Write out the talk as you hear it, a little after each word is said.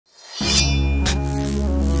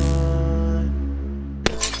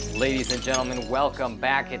Ladies and gentlemen, welcome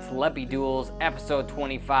back. It's Leppy Duels, episode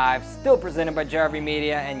 25, still presented by Jarvie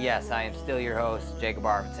Media, and yes, I am still your host, Jacob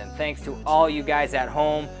Arvidsson. Thanks to all you guys at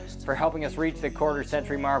home for helping us reach the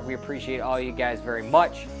quarter-century mark. We appreciate all you guys very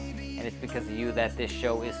much, and it's because of you that this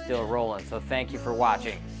show is still rolling, so thank you for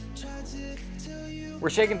watching.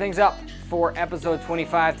 We're shaking things up for episode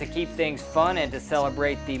 25 to keep things fun and to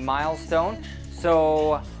celebrate the milestone.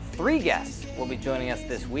 So 3 guests will be joining us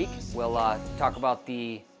this week. We'll talk about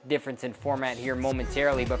the difference in format here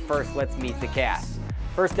momentarily, but first let's meet the cast.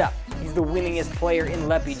 First up, he's the winningest player in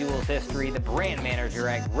Leppy Duels history, the brand manager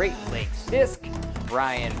at Great Lakes Disc,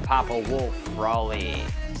 Brian Papa Wolf Frawley.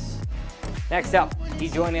 Next up,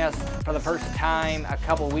 he's joining us for the first time a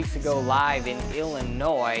couple weeks ago live in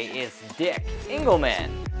Illinois, is Dick Engelman.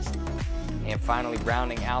 And finally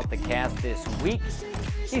rounding out the cast this week,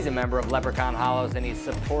 he's a member of Leprechaun Hollows and he's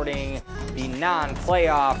supporting the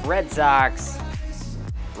non-playoff Red Sox,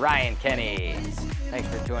 Ryan Kenny. Thanks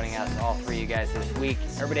for joining us, all 3 of you guys this week.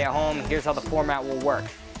 Everybody at home, here's how the format will work.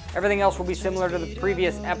 Everything else will be similar to the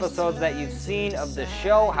previous episodes that you've seen of the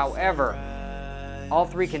show. However, all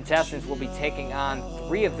 3 contestants will be taking on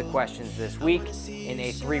 3 of the questions this week in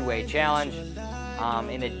a 3-way challenge,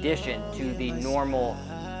 in addition to the normal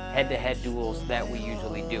head-to-head duels that we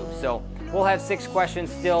usually do. So we'll have 6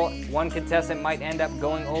 questions still. 1 contestant might end up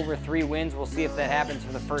going over 3 wins. We'll see if that happens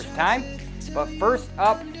for the first time. But first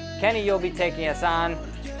up, Kenny, you'll be taking us on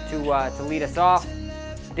to lead us off.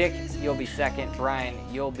 Dick, you'll be second. Brian,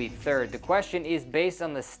 you'll be third. The question is based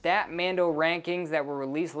on the StatMando rankings that were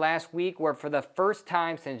released last week, where for the first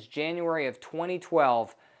time since January of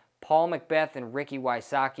 2012, Paul McBeth and Ricky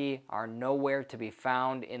Wysocki are nowhere to be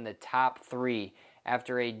found in the top 3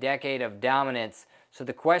 after a decade of dominance. So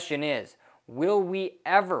the question is, will we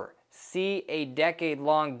ever see a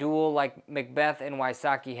decade-long duel like McBeth and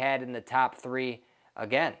Wysocki had in the top 3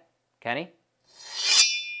 again? Kenny?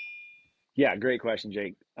 Yeah, great question,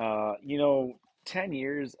 Jake. 10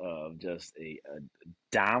 years of just a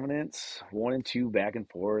dominance, 1 and 2 back and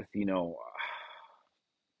forth.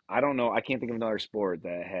 I don't know. I can't think of another sport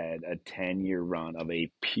that had a 10-year run of a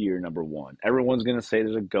pure number 1. Everyone's going to say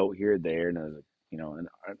there's a GOAT here or there, and there's an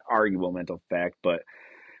arguable mental fact. But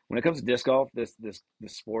when it comes to disc golf, this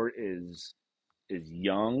sport is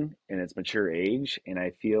young in its mature age, and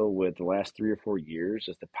I feel with the last 3 or 4 years,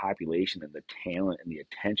 just the population and the talent and the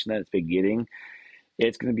attention that it's been getting,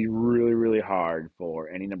 it's going to be really, really hard for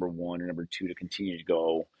any number 1 or number 2 to continue to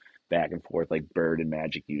go back and forth like Bird and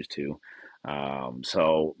Magic used to.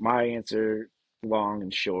 So my answer, long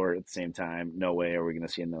and short at the same time, no way are we going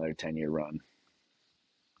to see another 10-year run.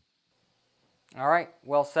 All right,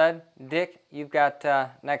 well said. Dick, you've got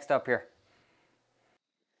next up here.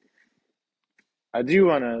 I do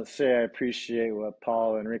want to say I appreciate what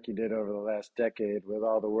Paul and Ricky did over the last decade with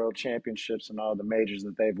all the world championships and all the majors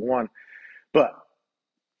that they've won. But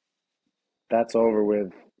that's over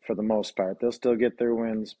with for the most part. They'll still get their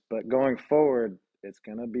wins. But going forward, it's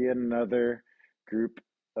going to be another group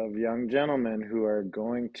of young gentlemen who are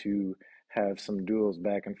going to have some duels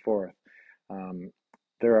back and forth.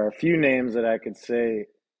 There are a few names that I could say,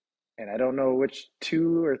 and I don't know which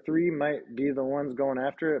 2 or 3 might be the ones going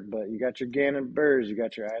after it, but you got your Gannon Burrs, you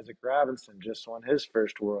got your Isaac Robinson, just won his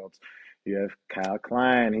first Worlds. You have Kyle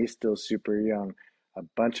Klein, he's still super young. A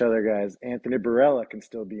bunch of other guys. Anthony Barella can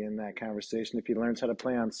still be in that conversation if he learns how to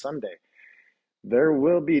play on Sunday. There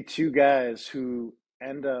will be 2 guys who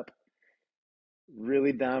end up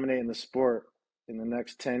really dominating the sport in the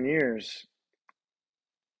next 10 years.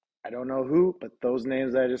 I don't know who, but those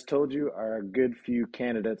names I just told you are a good few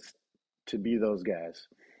candidates to be those guys.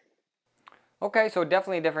 Okay, so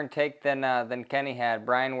definitely a different take than Kenny had.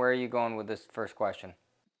 Brian, where are you going with this first question?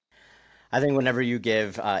 I think whenever you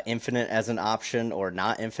give infinite as an option or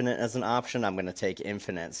not infinite as an option, I'm going to take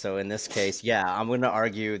infinite. So in this case, yeah, I'm going to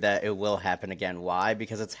argue that it will happen again. Why?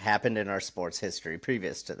 Because it's happened in our sports history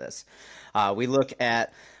previous to this. We look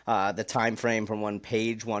at the time frame from when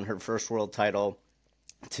Paige won her first world title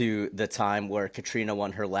to the time where Katrina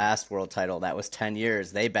won her last world title. That was 10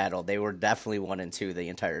 years. They battled. They were definitely 1 and 2 the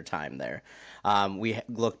entire time there. We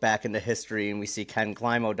look back into history and we see Ken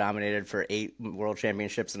Climo dominated for 8 world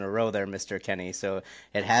championships in a row there, Mr. Kenny. So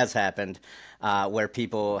it has happened where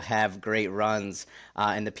people have great runs,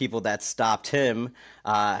 and the people that stopped him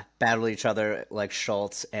battle each other like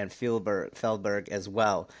Schultz and Feldberg as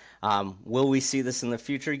well. Will we see this in the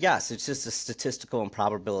future? Yes, it's just a statistical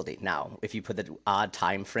improbability. Now, if you put the odd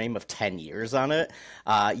time frame of 10 years on it,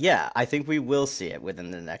 yeah, I think we will see it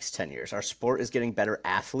within the next 10 years. Our sport is getting better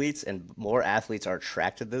athletes, and more athletes are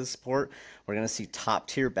attracted to the sport. We're going to see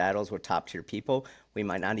top-tier battles with top-tier people. We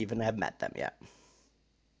might not even have met them yet.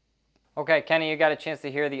 Okay, Kenny, you got a chance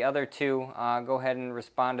to hear the other two. Go ahead and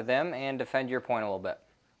respond to them and defend your point a little bit.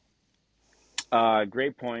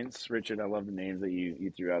 Great points, Richard. I love the names that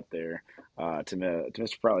you threw out there. To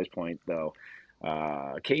Mr. Frawley's point, though,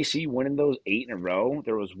 KC winning those 8 in a row,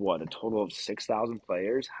 there was what, a total of 6,000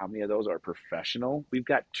 players. How many of those are professional? We've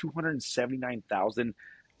got 279,000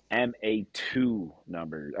 MA2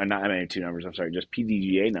 numbers, not MA2 numbers. I'm sorry, just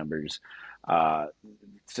PDGA numbers.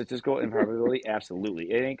 Statistical improbability, absolutely.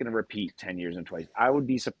 It ain't going to repeat 10 years and twice. I would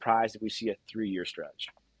be surprised if we see a 3-year stretch.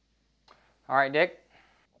 All right, Dick.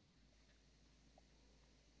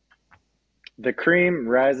 The cream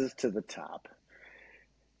rises to the top.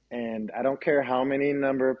 And I don't care how many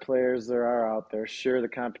number of players there are out there. Sure, the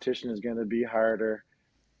competition is going to be harder.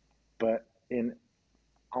 But in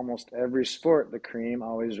almost every sport, the cream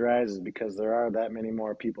always rises because there are that many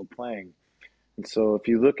more people playing. And so if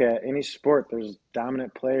you look at any sport, there's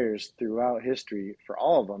dominant players throughout history for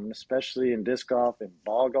all of them, especially in disc golf and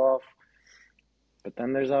ball golf. But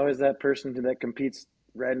then there's always that person that competes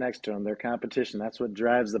right next to them, their competition. That's what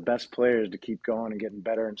drives the best players to keep going and getting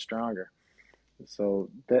better and stronger. So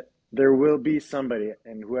that there will be somebody,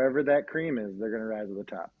 and whoever that cream is, they're going to rise to the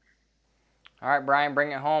top. All right, Brian,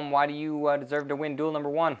 bring it home. Why do you deserve to win duel number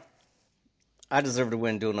 1? I deserve to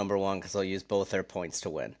win duel number 1 because I'll use both their points to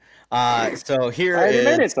win. So here I already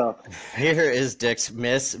made it, is though. here is Dick's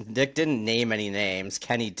miss. Dick didn't name any names.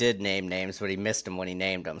 Kenny did name names, but he missed them when he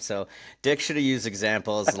named them. So Dick should have used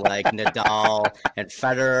examples like Nadal and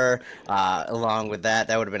Federer. Along with that,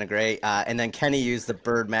 that would have been a great. And then Kenny used the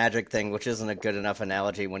bird magic thing, which isn't a good enough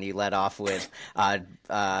analogy when he led off with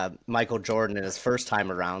Michael Jordan in his first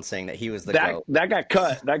time around, saying that he was the GOAT. That got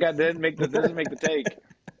cut. That got didn't make the take.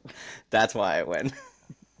 That's why I win.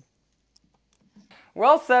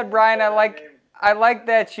 Well said, Brian. I like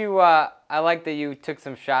that you took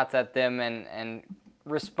some shots at them and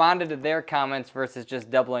responded to their comments versus just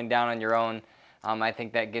doubling down on your own. I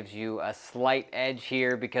think that gives you a slight edge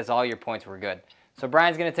here because all your points were good. So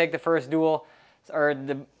Brian's going to take the first duel, or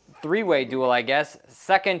the 3-way duel, I guess.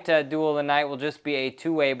 Second duel of the night will just be a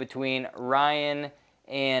 2-way between Ryan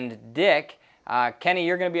and Dick. Kenny,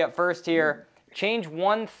 you're going to be up first here. Change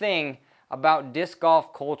one thing about disc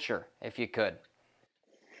golf culture, if you could.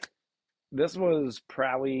 This was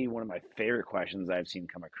probably one of my favorite questions I've seen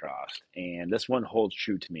come across, and this one holds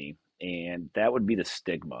true to me, and that would be the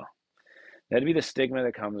stigma. That'd be the stigma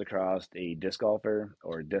that comes across a disc golfer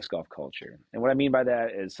or disc golf culture. And what I mean by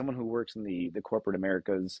that is someone who works in the corporate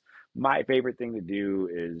Americas, my favorite thing to do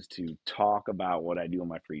is to talk about what I do in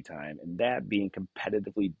my free time, and that being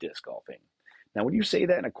competitively disc golfing. Now, when you say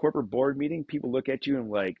that in a corporate board meeting, people look at you and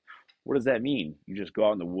like, what does that mean? You just go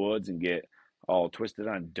out in the woods and get all twisted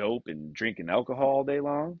on dope and drinking alcohol all day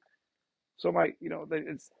long? So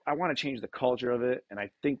I want to change the culture of it, and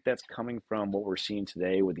I think that's coming from what we're seeing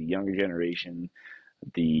today with the younger generation,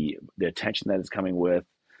 the attention that is coming with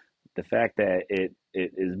the fact that it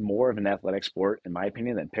is more of an athletic sport, in my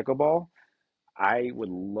opinion, than pickleball. I would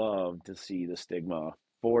love to see the stigma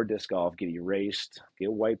for disc golf get erased,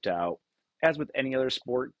 get wiped out. As with any other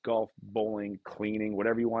sport, golf, bowling, cleaning,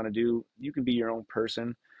 whatever you want to do, you can be your own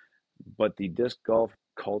person. But the disc golf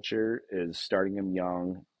culture is starting them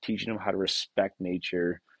young, teaching them how to respect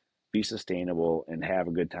nature, be sustainable, and have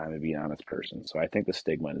a good time and be an honest person. So I think the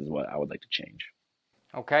stigma is what I would like to change.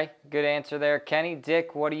 Okay, good answer there. Kenny,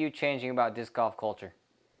 Dick, what are you changing about disc golf culture?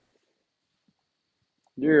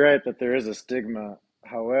 You're right that there is a stigma.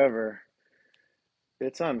 However,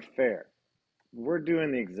 it's unfair. We're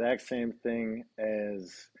doing the exact same thing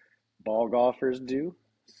as ball golfers do,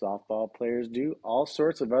 softball players do, all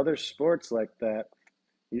sorts of other sports like that.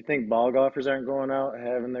 You think ball golfers aren't going out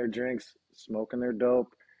having their drinks, smoking their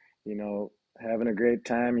dope, having a great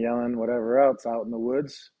time, yelling, whatever else out in the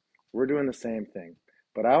woods? We're doing the same thing.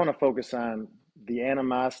 But I want to focus on the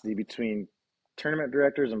animosity between tournament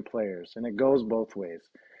directors and players, and it goes both ways.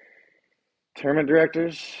 Tournament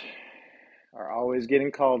directors are always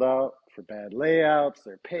getting called out for bad layouts,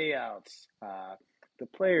 their payouts, the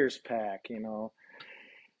players pack,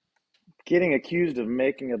 getting accused of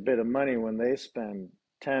making a bit of money when they spend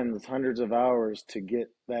tens, hundreds of hours to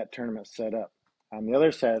get that tournament set up. On the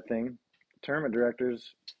other side of thing, tournament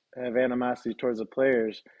directors have animosity towards the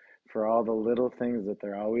players for all the little things that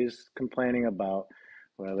they're always complaining about,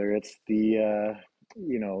 whether it's the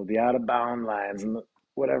out of bound lines and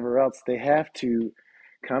whatever else. They have to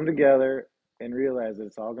come together and realize that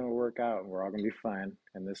it's all going to work out and we're all going to be fine.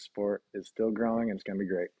 And this sport is still growing and it's going to be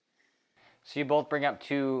great. So you both bring up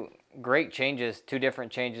two great changes, two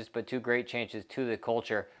different changes, but two great changes to the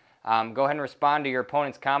culture. Go ahead and respond to your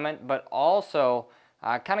opponent's comment, but also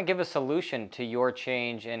Kind of give a solution to your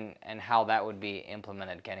change and how that would be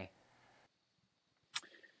implemented, Kenny.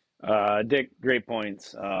 Dick, great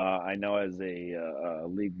points. I know as a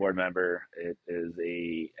league board member, it is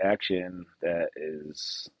a action that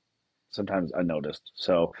is sometimes unnoticed.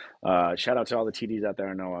 So shout out to all the TDs out there.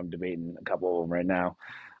 I know I'm debating a couple of them right now.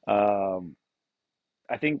 Um,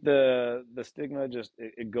 I think the stigma just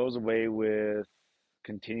it goes away with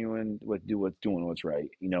continuing with doing what's right.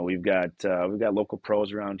 You know, we've got local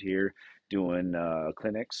pros around here doing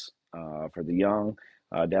clinics for the young,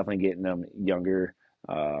 definitely getting them younger,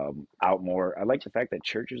 out more. I like the fact that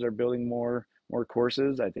churches are building more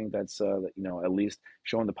courses. I think that's you know, at least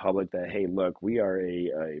showing the public that hey, look, we are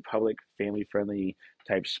a public family friendly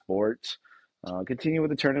type sport. Continue with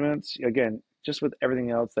the tournaments again, just with everything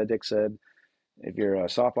else that Dick said. If you're a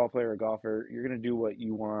softball player or golfer, you're going to do what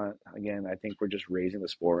you want. Again, I think we're just raising the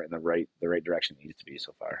sport in the right direction it needs to be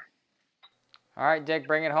so far. All right, Dick,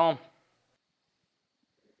 bring it home.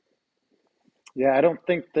 Yeah, I don't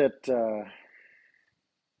think that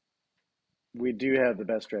we do have the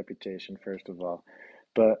best reputation, first of all.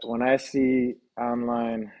 But when I see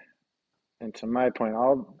online, and to my point,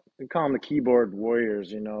 all we call them the keyboard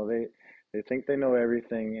warriors. They think they know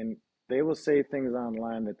everything, and they will say things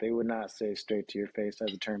online that they would not say straight to your face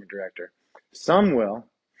as a tournament director. Some will,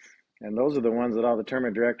 and those are the ones that all the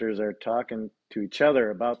tournament directors are talking to each other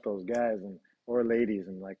about those guys and or ladies,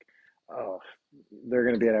 and like, oh, they're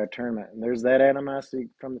going to be at our tournament. And there's that animosity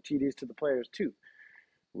from the TDs to the players too.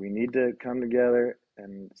 We need to come together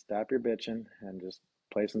and stop your bitching and just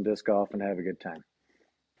play some disc golf and have a good time.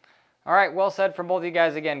 All right, well said from both of you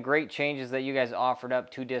guys. Again, great changes that you guys offered up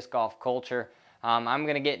to disc golf culture. I'm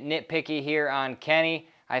going to get nitpicky here on Kenny.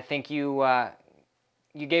 I think you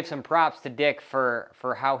gave some props to Dick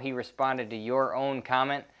for how he responded to your own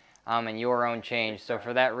comment and your own change. So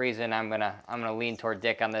for that reason, I'm gonna lean toward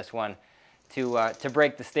Dick on this one to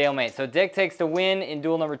break the stalemate. So Dick takes the win in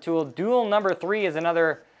duel number 2. Duel number 3 is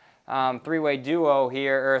another three-way duo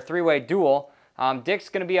here, or three-way duel. Dick's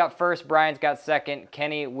going to be up first. Brian's got second.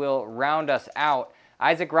 Kenny will round us out.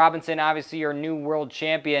 Isaac Robinson, obviously your new world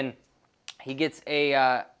champion. He gets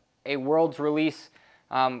a world's release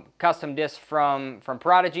custom disc from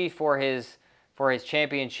Prodigy for his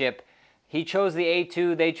championship. He chose the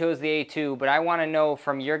A2. They chose the A2. But I want to know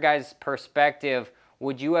from your guys' perspective,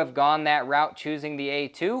 would you have gone that route choosing the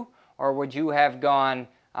A2, or would you have gone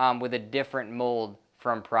with a different mold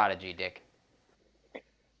from Prodigy, Dick?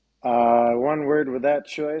 One word with that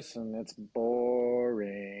choice, and it's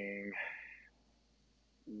boring.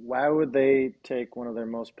 Why would they take one of their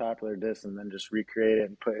most popular discs and then just recreate it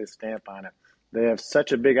and put his stamp on it? They have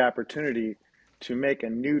such a big opportunity to make a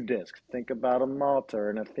new disc. Think about a Malta or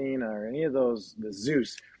an Athena or any of those, the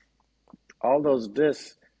Zeus. All those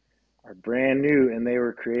discs are brand new and they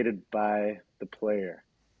were created by the player.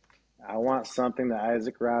 I want something that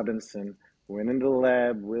Isaac Robinson went into the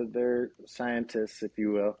lab with their scientists, if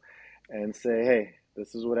you will, and say, hey,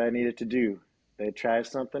 this is what I needed to do. They try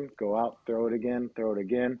something, go out, throw it again, throw it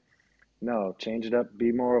again. No, change it up,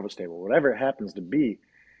 be more overstable. Whatever it happens to be,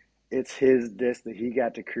 it's his disc that he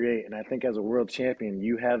got to create. And I think as a world champion,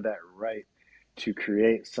 you have that right to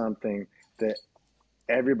create something that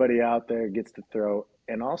everybody out there gets to throw.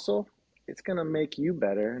 And also, it's going to make you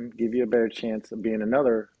better and give you a better chance of being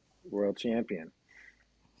another world champion.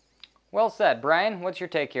 Well said. Brian, what's your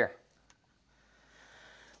take here?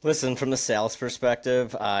 Listen, from the sales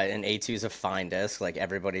perspective, an A2 is a fine disc. Like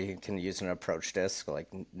everybody can use an approach disc. Like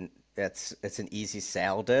it's an easy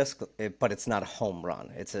sale disc, but it's not a home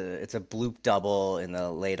run. It's a bloop double in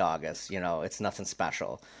the late August. You know, it's nothing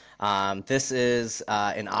special. This is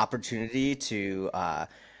an opportunity to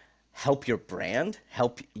help your brand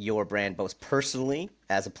both personally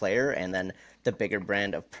as a player, and then the bigger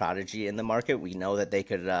brand of Prodigy in the market. We know that they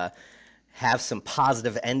could have some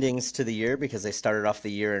positive endings to the year because they started off the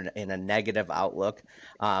year in a negative outlook.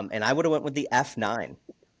 And I would have went with the F9.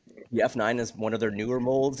 The F9 is one of their newer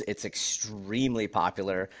molds. It's extremely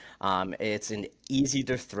popular. It's an easy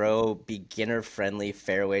to throw, beginner friendly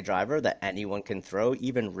fairway driver that anyone can throw.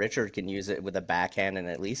 Even Richard can use it with a backhand and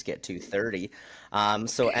at least get 230.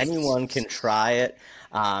 So anyone can try it.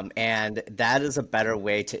 And that is a better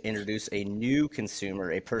way to introduce a new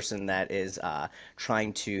consumer, a person that is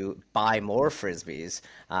trying to buy more Frisbees.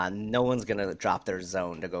 No one's going to drop their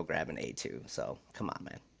zone to go grab an A2. So come on,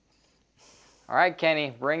 man. All right,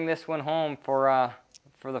 Kenny, bring this one home for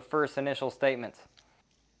the first initial statements.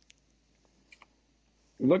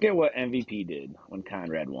 Look at what MVP did when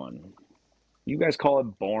Conrad won. You guys call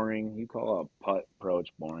it boring. You call a putt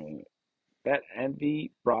approach boring. That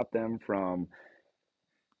envy brought them from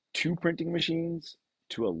 2 printing machines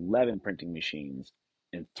to 11 printing machines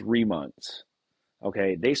in 3 months.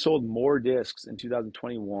 Okay, they sold more discs in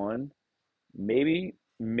 2021, maybe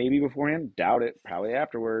beforehand, doubt it, probably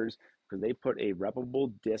afterwards, because they put a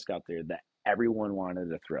replicable disc out there that everyone wanted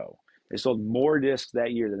to throw. They sold more discs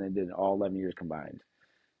that year than they did in all 11 years combined.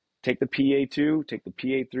 Take the PA2, take the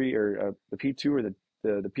PA3 or the P2 or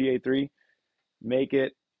the PA3, make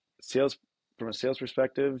it sales from a sales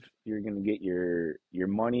perspective. You're going to get your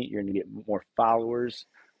money. You're going to get more followers.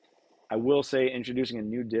 I will say introducing a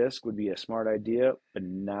new disc would be a smart idea, but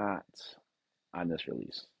not on this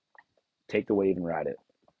release. Take the wave and ride it.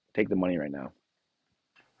 Take the money right now.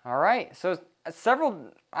 All right. So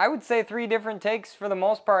several, I would say 3 different takes for the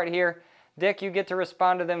most part here. Dick, you get to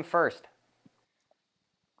respond to them first.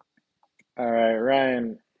 All right,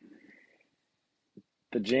 Ryan.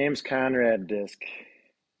 The James Conrad disc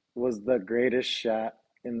was the greatest shot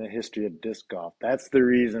in the history of disc golf. That's the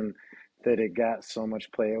reason that it got so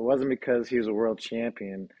much play. It wasn't because he was a world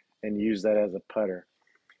champion and used that as a putter.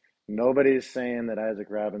 Nobody's saying that Isaac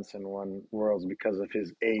Robinson won Worlds because of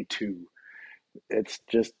his A2. It's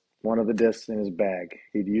just one of the discs in his bag.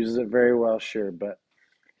 He uses it very well, sure, but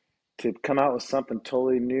to come out with something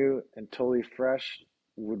totally new and totally fresh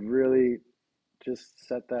would really just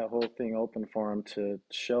set that whole thing open for him to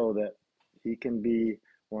show that he can be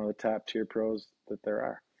one of the top tier pros that there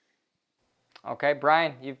are. Okay,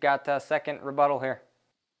 Brian, you've got a second rebuttal here.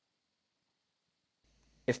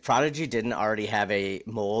 If Prodigy didn't already have a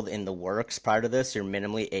mold in the works prior to this, you're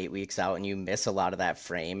minimally 8 weeks out, and you miss a lot of that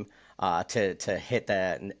frame to hit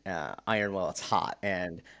that iron while it's hot.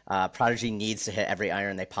 And Prodigy needs to hit every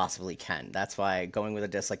iron they possibly can. That's why going with a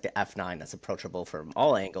disc like the F9 that's approachable from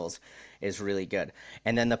all angles is really good.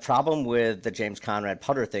 And then the problem with the James Conrad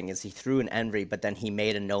putter thing is he threw an Envy, but then he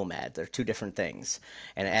made a Nomad. They're 2 different things,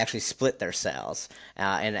 and it actually split their sales.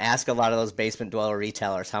 And ask a lot of those basement dweller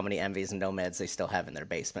retailers how many Envies and Nomads they still have in their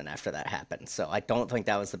basement after that happened. So I don't think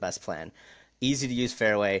that was the best plan. Easy to use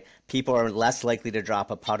fairway. People are less likely to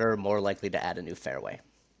drop a putter, more likely to add a new fairway.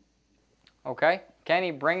 Okay,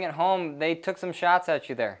 Kenny, bring it home. They took some shots at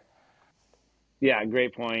you there. Yeah,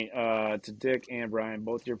 great point. To Dick and Brian,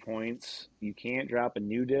 both your points. You can't drop a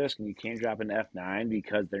new disc and you can't drop an F9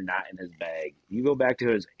 because they're not in his bag. You go back to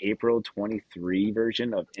his April 23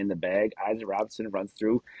 version of In the Bag, Isaac Robinson runs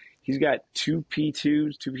through. He's got 2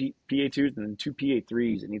 P2s, 2 PA2s, and then 2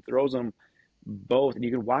 PA3s, and he throws them both, and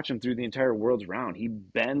you can watch him through the entire world's round. He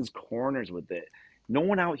bends corners with it. No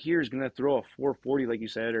one out here is going to throw a 440 like you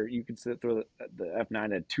said, or you could throw the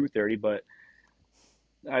F9 at 230, but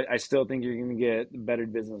I still think you're going to get a better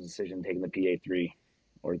business decision taking the PA3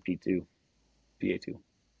 or the P2, PA2.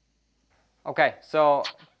 Okay, so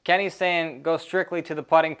Kenny's saying go strictly to the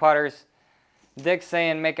putting putters. Dick's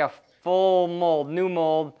saying make a full mold, new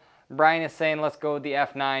mold. Brian is saying let's go with the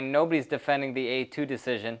F9. Nobody's defending the A2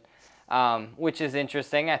 decision, which is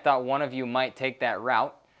interesting. I thought one of you might take that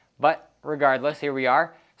route, but regardless, here we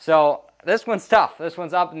are. So this one's tough. This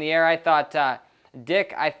one's up in the air. I thought,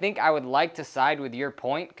 Dick, I think I would like to side with your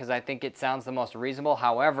point because I think it sounds the most reasonable.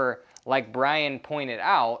 However, like Brian pointed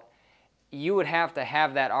out, you would have to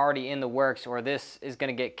have that already in the works or this is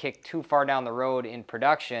going to get kicked too far down the road in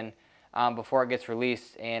production before it gets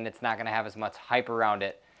released, and it's not going to have as much hype around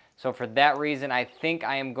it. So for that reason, I think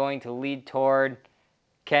I am going to lead toward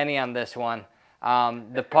Kenny on this one.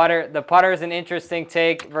 The putter is an interesting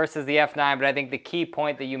take versus the F9, but I think the key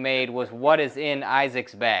point that you made was what is in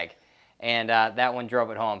Isaac's bag, and that one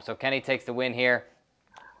drove it home. So Kenny takes the win here.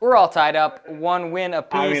 We're all tied up, 1 win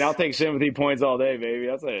apiece. I mean, I'll take sympathy points all day, baby.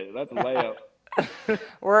 That's a layup.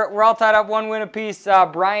 We're all tied up, 1 win apiece.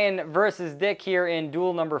 Brian versus Dick here in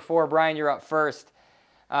duel number 4. Brian, you're up first.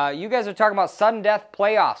 You guys are talking about sudden death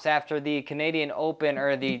playoffs after the Canadian Open,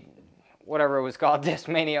 or the whatever it was called,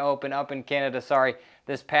 Discmania Open up in Canada,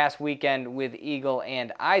 this past weekend with Eagle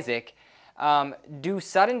and Isaac. Do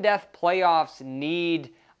sudden death playoffs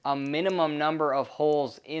need a minimum number of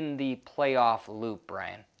holes in the playoff loop,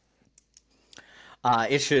 Brian?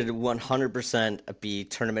 It should 100% be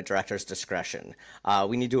tournament director's discretion.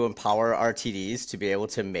 We need to empower RTDs to be able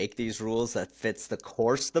to make these rules that fits the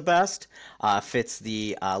course the best, fits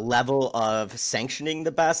the level of sanctioning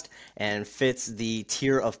the best, and fits the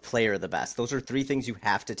tier of player the best. Those are 3 things you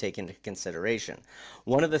have to take into consideration.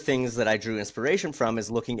 One of the things that I drew inspiration from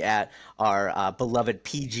is looking at our beloved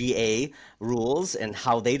PGA rules and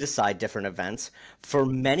how they decide different events. For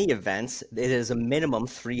many events, it is a minimum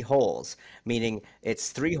 3 holes, meaning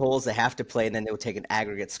It's 3 holes they have to play, and then they'll take an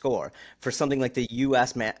aggregate score. For something like the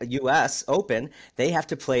U.S. Open, they have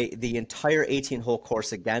to play the entire 18-hole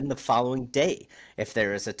course again the following day if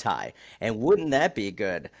there is a tie. And wouldn't that be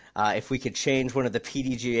good if we could change one of the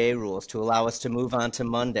PDGA rules to allow us to move on to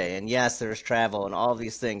Monday? And yes, there's travel and all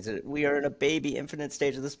these things. We are in a baby infinite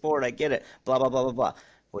stage of the sport. I get it. Blah, blah, blah, blah, blah.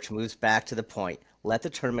 Which moves back to the point. Let the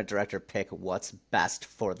tournament director pick what's best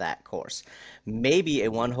for that course. Maybe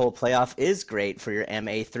a 1-hole playoff is great for your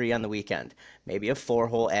MA3 on the weekend. Maybe a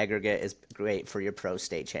 4-hole aggregate is great for your Pro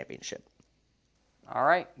State Championship. All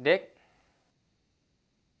right, Dick?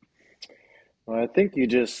 Well, I think you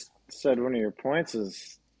just said one of your points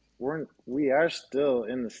is we are still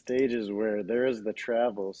in the stages where there is the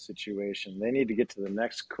travel situation. They need to get to the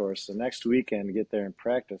next course, the next weekend, to get there and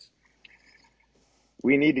practice.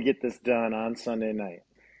 We need to get this done on Sunday night.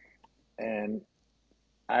 And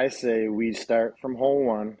I say we start from hole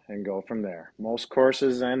 1 and go from there. Most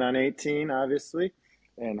courses end on 18, obviously,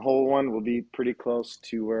 and hole 1 will be pretty close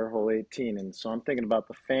to where hole 18. And so I'm thinking about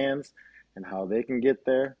the fans and how they can get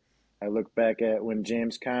there. I look back at when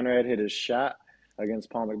James Conrad hit his shot against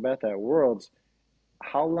Paul McBeth at Worlds.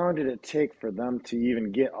 How long did it take for them to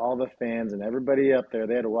even get all the fans and everybody up there?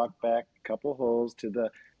 They had to walk back a couple holes to the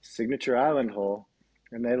Signature Island hole,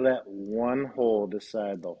 and they let one hole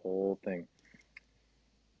decide the whole thing.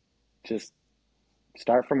 Just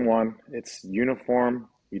start from 1. It's uniform.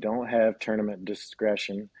 You don't have tournament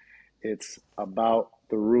discretion. It's about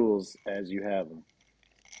the rules as you have them.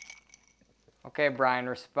 Okay, Brian,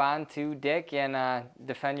 respond to Dick and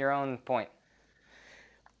defend your own point.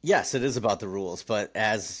 Yes, it is about the rules, but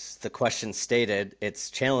as the question stated, it's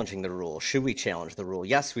challenging the rule. Should we challenge the rule?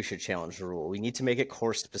 Yes, we should challenge the rule. We need to make it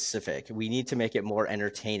course specific. We need to make it more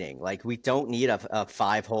entertaining. Like, we don't need a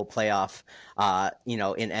 5-hole playoff,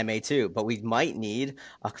 in MA2, but we might need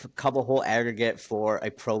a couple hole aggregate for a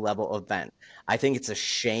pro level event. I think it's a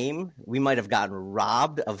shame. We might have gotten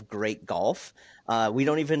robbed of great golf. We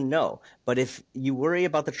don't even know. But if you worry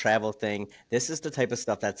about the travel thing, this is the type of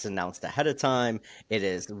stuff that's announced ahead of time. It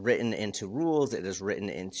is written into rules. It is written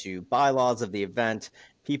into bylaws of the event.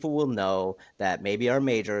 People will know that maybe our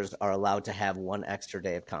majors are allowed to have 1 extra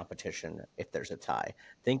day of competition if there's a tie.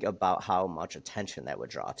 Think about how much attention that would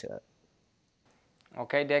draw to it.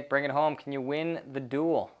 Okay, Dick, bring it home. Can you win the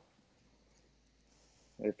duel?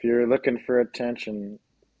 If you're looking for attention,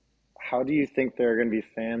 how do you think there are going to be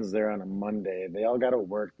fans there on a Monday? They all got to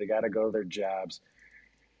work. They got to go to their jobs.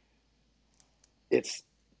 It's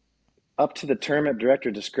up to the tournament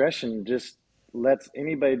director discretion. Just lets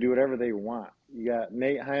anybody do whatever they want. You got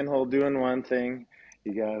Nate Heinhold doing one thing.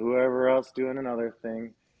 You got whoever else doing another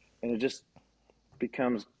thing. And it just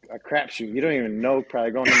becomes a crapshoot. You don't even know,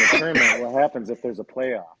 probably going in the tournament, what happens if there's a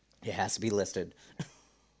playoff. It has to be listed.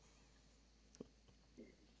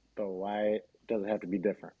 So why does it have to be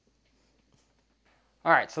different?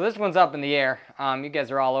 All right, so this one's up in the air. You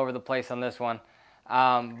guys are all over the place on this one.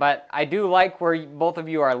 But I do like where both of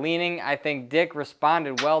you are leaning. I think Dick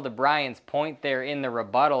responded well to Brian's point there in the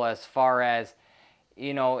rebuttal as far as,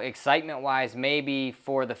 excitement-wise, maybe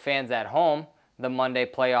for the fans at home, the Monday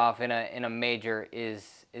playoff in a major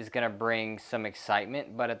is going to bring some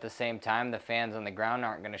excitement. But at the same time, the fans on the ground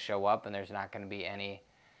aren't going to show up, and there's not going to be any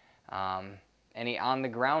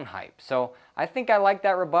on-the-ground hype. So I think I like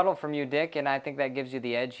that rebuttal from you, Dick, and I think that gives you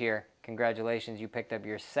the edge here. Congratulations, you picked up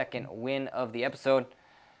your 2nd win of the episode.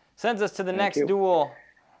 Sends us to the next duel.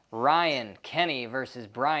 Ryan Kenny versus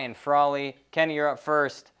Brian Frawley. Kenny, you're up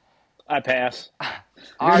first. I pass.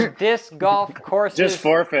 Are disc golf courses Just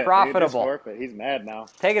forfeit. profitable? Just forfeit. He's mad now.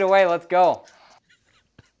 Take it away. Let's go.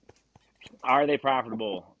 Are they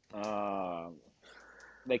profitable?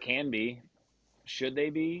 They can be. Should they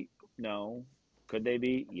be? No. Could they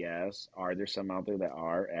be? Yes. Are there some out there that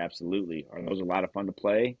are? Absolutely. Are those a lot of fun to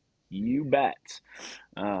play? You bet.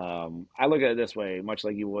 I look at it this way, much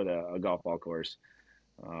like you would a golf ball course.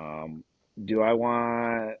 Do I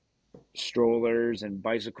want strollers and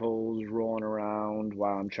bicycles rolling around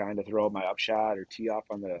while I'm trying to throw up my upshot or tee off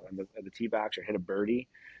on the tee box or hit a birdie?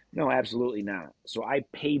 No, absolutely not. So I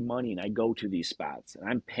pay money and I go to these spots, and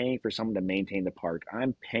I'm paying for someone to maintain the park.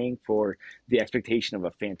 I'm paying for the expectation of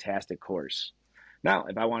a fantastic course. Now,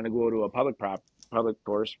 if I want to go to a public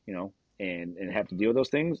course, and have to deal with those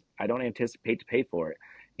things, I don't anticipate to pay for it.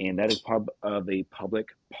 And that is part of a public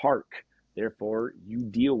park. Therefore, you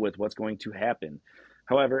deal with what's going to happen.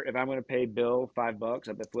 However, if I'm going to pay Bill $5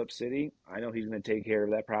 up at Flip City, I know he's going to take care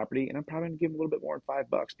of that property, and I'm probably going to give him a little bit more than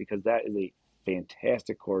 $5 because that is a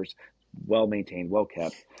fantastic course, well maintained, well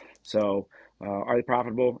kept. So, are they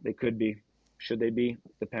profitable? They could be. Should they be?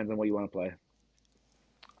 Depends on what you want to play.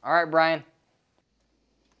 All right, Brian.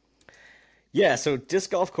 Yeah, so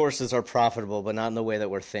disc golf courses are profitable, but not in the way that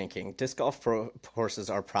we're thinking. Courses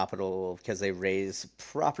are profitable because they raise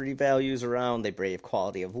property values around, they bring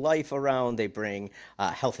quality of life around, they bring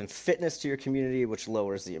health and fitness to your community, which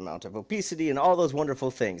lowers the amount of obesity and all those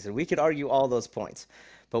wonderful things. And we could argue all those points.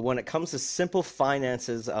 But when it comes to simple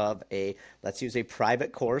finances of let's use a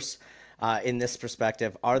private course, in this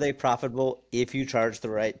perspective, are they profitable if you charge the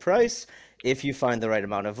right price, if you find the right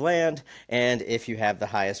amount of land, and if you have the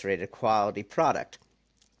highest rated quality product?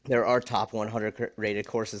 There are top 100 rated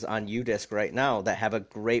courses on UDisc right now that have a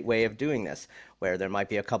great way of doing this, where there might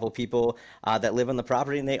be a couple people that live on the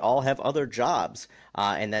property and they all have other jobs.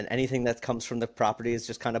 And then anything that comes from the property is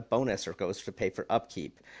just kind of bonus or goes to pay for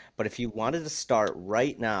upkeep. But if you wanted to start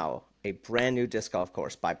right now, a brand new disc golf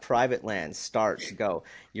course by private land, start to go,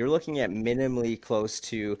 you're looking at minimally close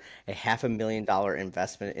to a $500,000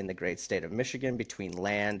 investment in the great state of Michigan between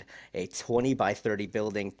land, a 20 by 30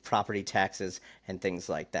 building, property taxes, and things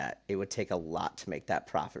like that. It would take a lot to make that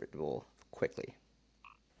profitable quickly.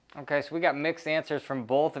 Okay, so we got mixed answers from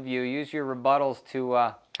both of you. Use your rebuttals to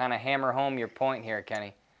kind of hammer home your point here,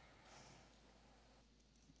 Kenny.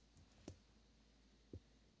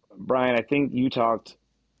 Brian, I think you talked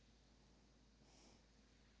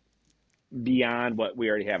beyond what we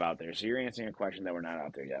already have out there. So you're answering a question that we're not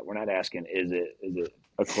out there yet. We're not asking, is it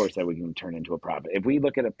a course that we can turn into a profit? If we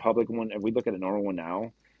look at a public one, if we look at a normal one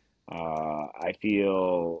now, I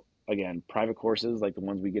feel, again, private courses like the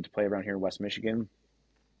ones we get to play around here in West Michigan,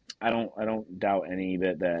 I don't doubt any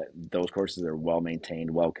that those courses are well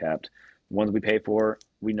maintained, well kept. The ones we pay for,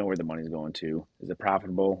 we know where the money's going to. Is it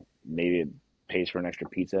profitable? Maybe it pays for an extra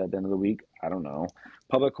pizza at the end of the week. I don't know.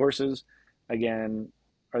 Public courses, again,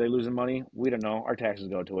 are they losing money? We don't know. Our taxes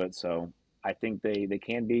go to it, so I think they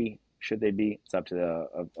can be. Should they be? It's up to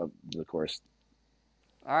the course.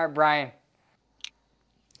 All right, Brian.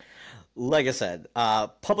 Like I said,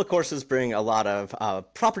 public courses bring a lot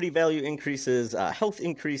of property value increases, health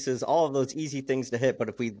increases, all of those easy things to hit. But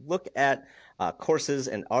if we look at courses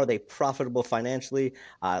and are they profitable financially,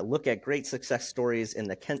 look at great success stories in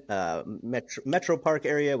the Metro Park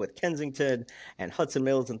area with Kensington and Hudson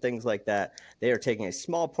Mills and things like that. They are taking a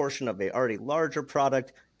small portion of a already larger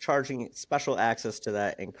product, charging special access to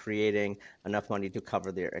that, and creating enough money to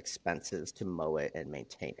cover their expenses to mow it and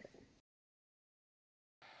maintain it.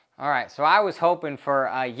 All right, so I was hoping for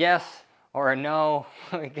a yes or a no.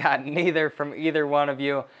 We got neither from either one of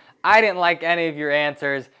you. I didn't like any of your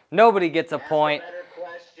answers. Nobody gets a point.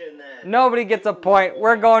 Nobody gets a point.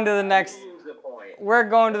 We're going to the next. We're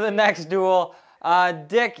going to the next duel.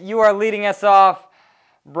 Dick, you are leading us off.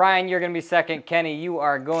 Brian, you're going to be second. Kenny, you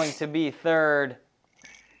are going to be third.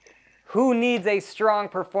 Who needs a strong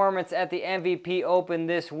performance at the MVP Open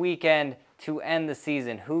this weekend to end the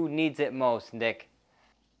season? Who needs it most, Dick?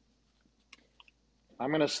 I'm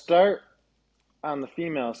going to start on the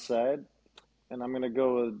female side, and I'm going to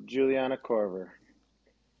go with Juliana Korver.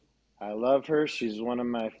 I love her. She's one of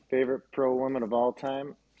my favorite pro women of all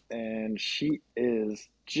time, and she is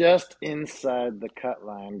just inside the cut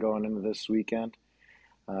line going into this weekend.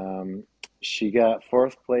 She got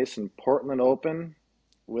fourth place in Portland Open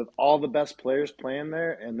with all the best players playing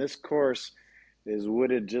there, and this course is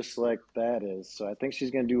wooded just like that is. So I think she's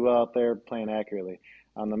going to do well out there playing accurately.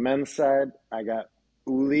 On the men's side, I got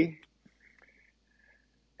Uli,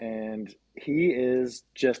 and he is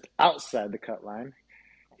just outside the cut line.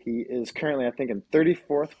 He is currently, I think, in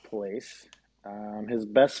 34th place. His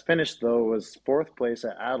best finish, though, was 4th place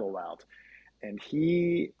at Idlewild, and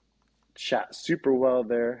he shot super well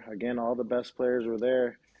there. Again, all the best players were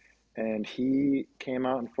there, and he came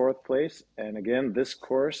out in 4th place. And again, this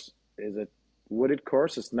course is a wooded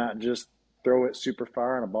course. It's not just throw it super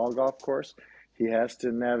far on a ball golf course. He has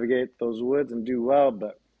to navigate those woods and do well,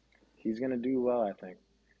 but he's going to do well, I think.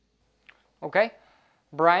 Okay.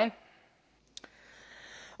 Brian?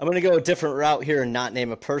 I'm going to go a different route here and not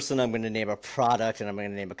name a person. I'm going to name a product, and I'm going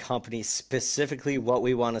to name a company, specifically what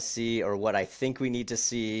we want to see or what I think we need to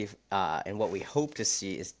see, and what we hope to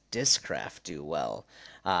see is Discraft do well.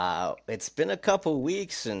 It's been a couple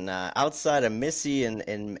weeks, and outside of Missy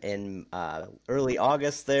in early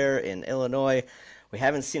August there in Illinois, we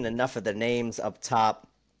haven't seen enough of the names up top.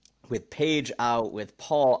 With Paige out, with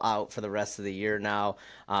Paul out for the rest of the year now,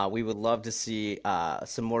 we would love to see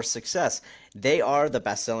some more success. they are the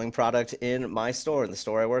best-selling product in my store, in the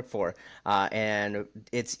store I work for. And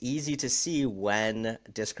it's easy to see when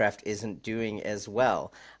Discraft isn't doing as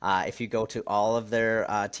well. If you go to all of their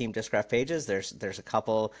Team Discraft pages, there's a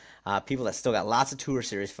couple people that still got lots of Tour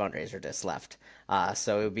Series fundraiser discs left.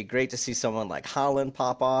 So it would be great to see someone like Holland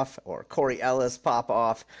pop off or Corey Ellis pop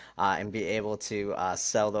off and be able to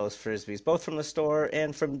sell those Frisbees both from the store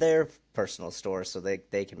and from their personal store so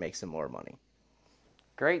they can make some more money.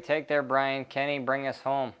 Great take there, Brian. Kenny, bring us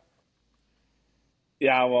home.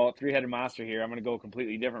 Yeah, well, three-headed monster here. I'm going to go a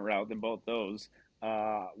completely different route than both those.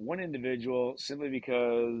 One individual, simply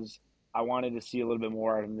because I wanted to see a little bit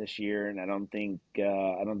more out of him this year, and I don't think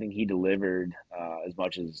he delivered as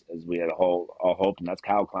much as we had all hoped, and that's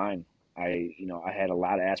Kyle Klein. I had a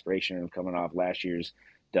lot of aspiration of coming off last year's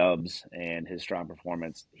dubs and his strong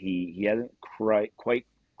performance. He hasn't quite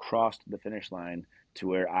crossed the finish line to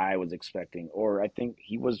where I was expecting, or I think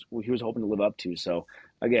he was hoping to live up to. So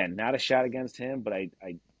again, not a shot against him, but I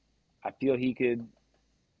feel he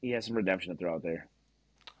has some redemption to throw out there.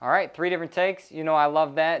 All right, 3 different takes. I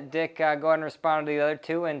love that. Dick, go ahead and respond to the other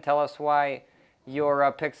 2 and tell us why your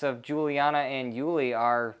picks of Juliana and Yuli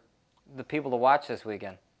are the people to watch this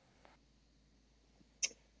weekend.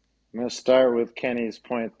 I'm going to start with Kenny's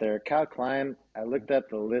point there. Kyle Klein, I looked at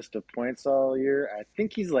the list of points all year. I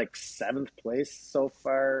think he's like 7th place so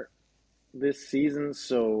far this season,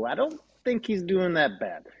 so I don't think he's doing that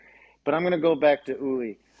bad. But I'm going to go back to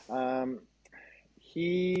Uli.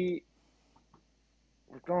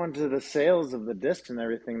 We're going to the sales of the discs and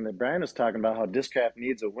everything that Brian was talking about, how Discraft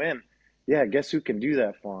needs a win. Yeah, guess who can do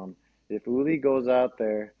that for him? If Uli goes out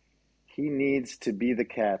there, he needs to be the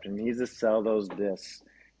captain. He needs to sell those discs.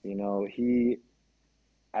 I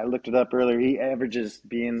looked it up earlier. He averages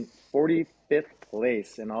being 45th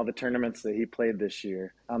place in all the tournaments that he played this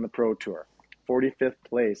year on the Pro Tour. 45th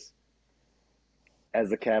place as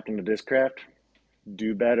the captain of Discraft.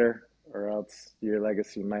 Do better, or else your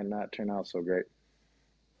legacy might not turn out so great.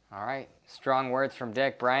 All right. Strong words from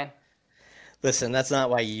Dick. Brian? Listen, that's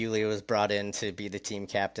not why Yuli was brought in to be the team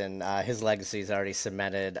captain. His legacy is already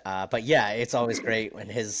cemented. But yeah, it's always great when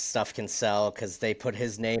his stuff can sell because they put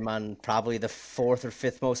his name on probably the 4th or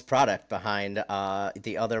 5th most product behind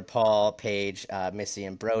the other Paul, Paige, Missy,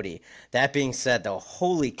 and Brody. That being said, though,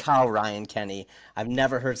 holy cow, Ryan Kenny, I've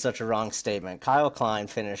never heard such a wrong statement. Kyle Klein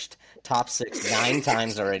finished top 6 9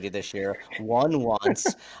 times already this year, won once,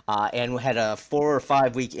 and had a 4 or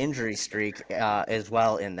 5 week injury streak as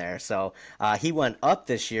well in there. So he went up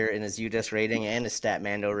this year in his UDisc rating and his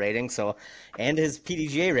Statmando rating, and his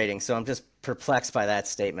PDGA rating. So I'm just perplexed by that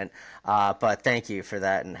statement. But thank you for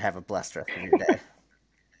that, and have a blessed rest of your day.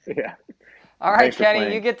 Yeah. All right,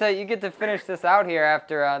 Kenny, you get to finish this out here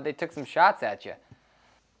after they took some shots at you.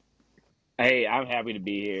 Hey, I'm happy to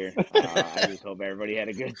be here. I just hope everybody had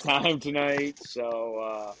a good time tonight.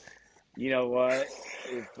 So, you know what?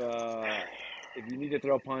 If you need to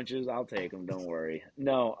throw punches, I'll take them. Don't worry.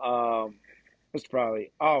 No, it's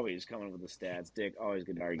probably always coming with the stats. Dick, always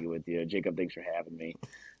good to argue with you. Jacob, thanks for having me.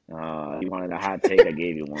 You wanted a hot take, I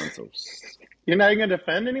gave you one. So you're not even going to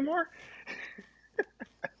defend anymore?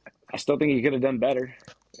 I still think he could have done better.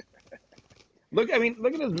 Look at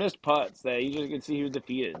his missed putts. That you just could see he was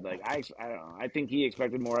defeated. Like I don't know. I think he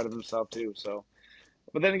expected more out of himself too. So,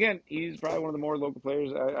 but then again, he's probably one of the more local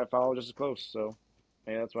players I follow just as close. So,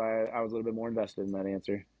 yeah, that's why I was a little bit more invested in that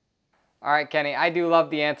answer. All right, Kenny, I do love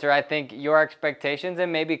the answer. I think your expectations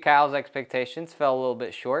and maybe Kyle's expectations fell a little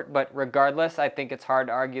bit short, but regardless, I think it's hard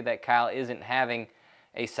to argue that Kyle isn't having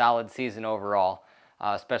a solid season overall,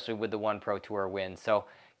 especially with the 1 Pro Tour win. So,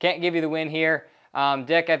 can't give you the win here.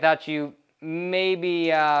 Dick, I thought you maybe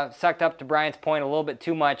sucked up to Brian's point a little bit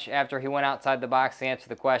too much after he went outside the box to answer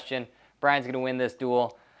the question. Brian's going to win this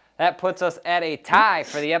duel. That puts us at a tie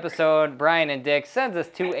for the episode. Brian and Dick sends us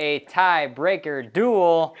to a tiebreaker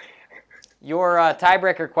duel. Your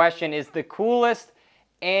tiebreaker question is the coolest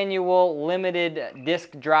annual limited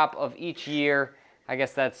disc drop of each year. I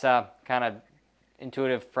guess that's kind of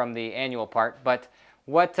intuitive from the annual part. But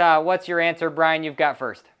what's your answer, Brian? You've got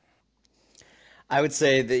first. I would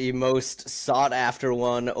say the most sought-after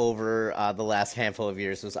one over the last handful of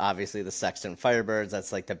years was obviously the Sexton Firebirds.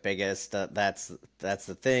 That's like the biggest. That's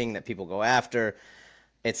the thing that people go after.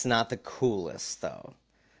 It's not the coolest, though.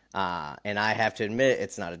 And I have to admit,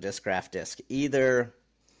 it's not a Discraft disc either,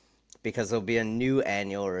 because there'll be a new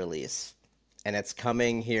annual release. And it's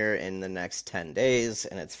coming here in the next 10 days,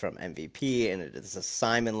 and it's from MVP, and it is a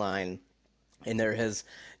Simon line. And there has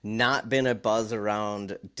not been a buzz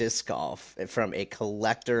around disc golf from a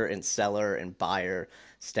collector and seller and buyer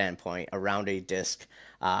standpoint around a disc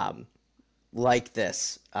like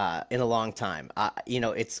this in a long time.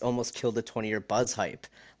 It's almost killed the 20-year buzz hype.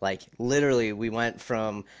 Like literally, we went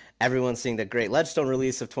from everyone seeing the great Ledgestone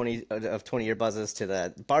release of 20-year buzzes to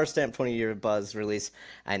the Bar Stamp 20-year buzz release,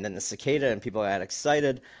 and then the Cicada, and people got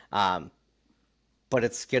excited. But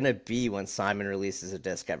it's going to be when Simon releases a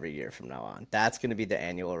disc every year from now on. That's going to be the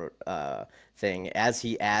annual thing. As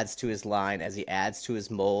he adds to his line, as he adds to his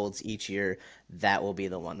molds each year, that will be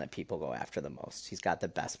the one that people go after the most. He's got the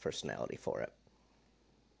best personality for it.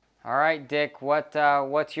 All right, Dick,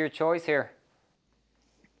 what's your choice here?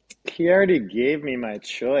 He already gave me my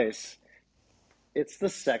choice. It's the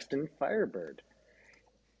Sexton Firebird.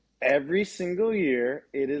 Every single year,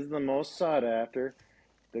 it is the most sought after,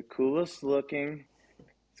 the coolest looking.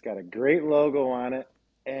 It's got a great logo on it,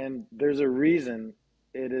 and there's a reason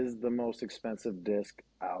it is the most expensive disc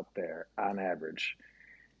out there on average.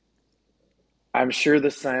 I'm sure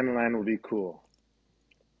the Simon line will be cool,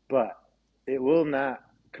 but it will not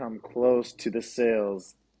come close to the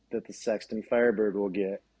sales that the Sexton Firebird will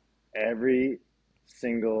get every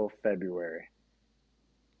single February.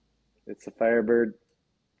 It's a Firebird.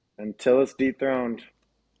 Until it's dethroned,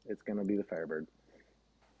 it's going to be the Firebird.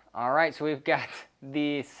 All right, so we've got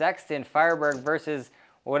the Sexton Firebird versus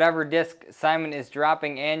whatever disc Simon is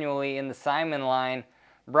dropping annually in the Simon line.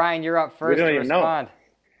 Brian, you're up first to respond.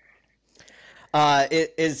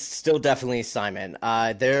 It is still definitely Simon.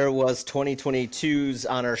 There was 2022s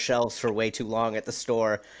on our shelves for way too long at the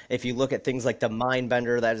store. If you look at things like the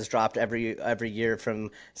Mindbender that is dropped every year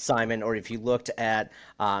from Simon, or if you looked at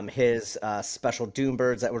his special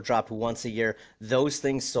Doombirds that were dropped once a year, those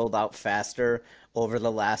things sold out faster over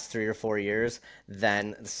the last 3 or 4 years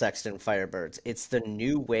than the Sexton Firebirds. It's the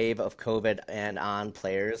new wave of COVID and on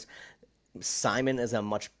players. Simon is a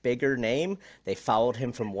much bigger name. They followed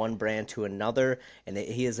him from one brand to another, and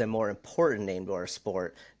he is a more important name to our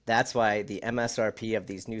sport. That's why the MSRP of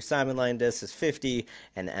these new Simon line discs is $50,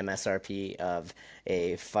 and the MSRP of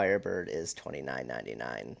a Firebird is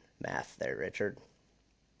 $29.99. Math there, Richard.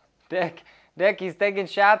 Dick, he's taking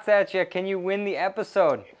shots at you. Can you win the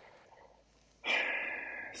episode?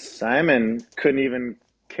 Simon couldn't even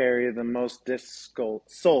carry the most discs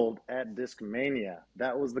sold at Discmania.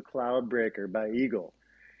 That was the Cloudbreaker by Eagle.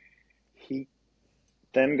 He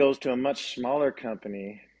then goes to a much smaller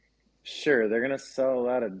company. Sure, they're going to sell a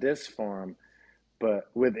lot of discs for him, but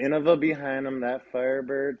with Innova behind him, that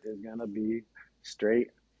Firebird is going to be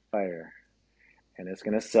straight fire, and it's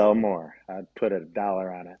going to sell more. I'd put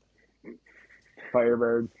 $1 on it.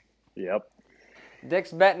 Firebird. Yep.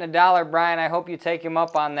 Dick's betting $1, Brian. I hope you take him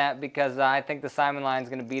up on that because I think the Simon line is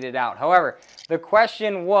going to beat it out. However, the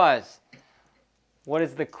question was, what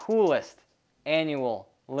is the coolest annual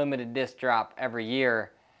limited disc drop every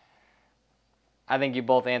year? I think you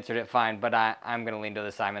both answered it fine, but I'm going to lean to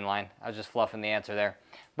the Simon line. I was just fluffing the answer there.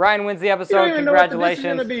 Brian wins the episode.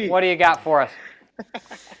 Congratulations. What do you got for us?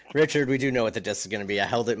 Richard, we do know what the disc is going to be. I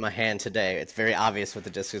held it in my hand today. It's very obvious what the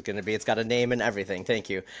disc is going to be. It's got a name and everything. Thank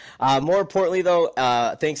you. More importantly, though,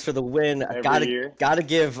 thanks for the win. Got to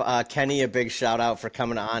give Kenny a big shout out for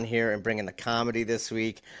coming on here and bringing the comedy this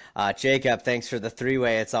week. Jacob, thanks for the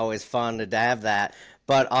three-way. It's always fun to have that.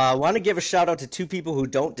 But I want to give a shout out to two people who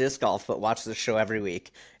don't disc golf but watch the show every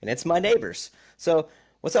week, and it's my neighbors. So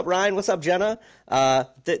what's up, Ryan? What's up, Jenna?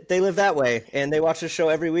 They live that way, and they watch the show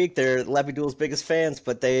every week. They're Leppy Duels' biggest fans,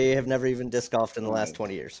 but they have never even disc golfed in the last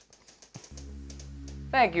 20 years.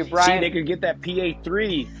 Thank you, Brian. See, they could get that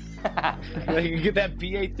PA3. They could get that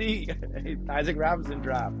PA3. Isaac Robinson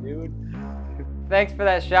drop, dude. Thanks for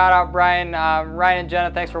that shout out, Brian. Ryan and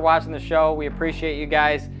Jenna, thanks for watching the show. We appreciate you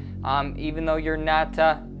guys, even though you're not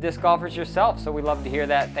disc golfers yourself, so we love to hear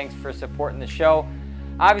that. Thanks for supporting the show.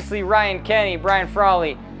 Obviously, Ryan Kenny, Brian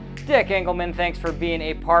Frawley, Dick Engelman, thanks for being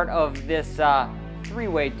a part of this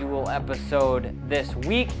three-way duel episode this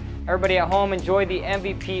week. Everybody at home, enjoy the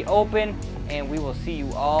MVP Open, and we will see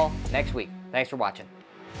you all next week. Thanks for watching.